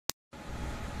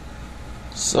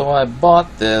So I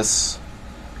bought this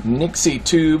Nixie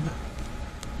tube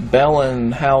Bell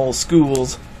and Howell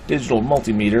Schools digital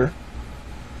multimeter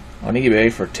on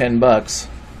eBay for 10 bucks.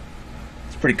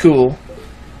 It's pretty cool.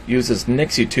 Uses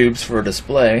Nixie tubes for a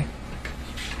display.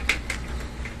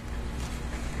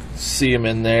 See them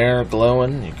in there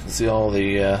glowing. You can see all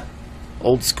the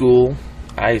old school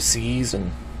ICs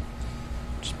and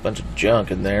just a bunch of junk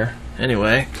in there.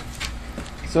 Anyway,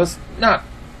 so it's not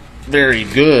very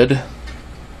good,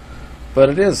 but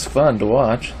it is fun to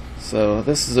watch. So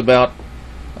this is about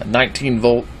a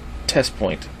 19-volt test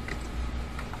point.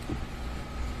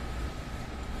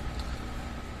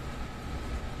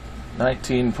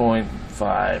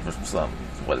 .5 or something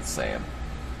is what it's saying.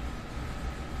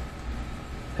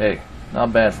 Hey,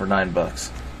 not bad for 9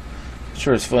 bucks.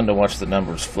 Sure is fun to watch the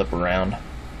numbers flip around.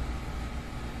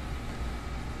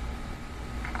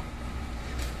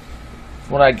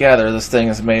 From what I gather, this thing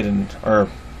is made in, or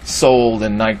sold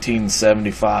in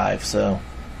 1975, so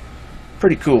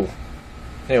pretty cool.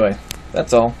 Anyway,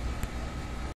 that's all.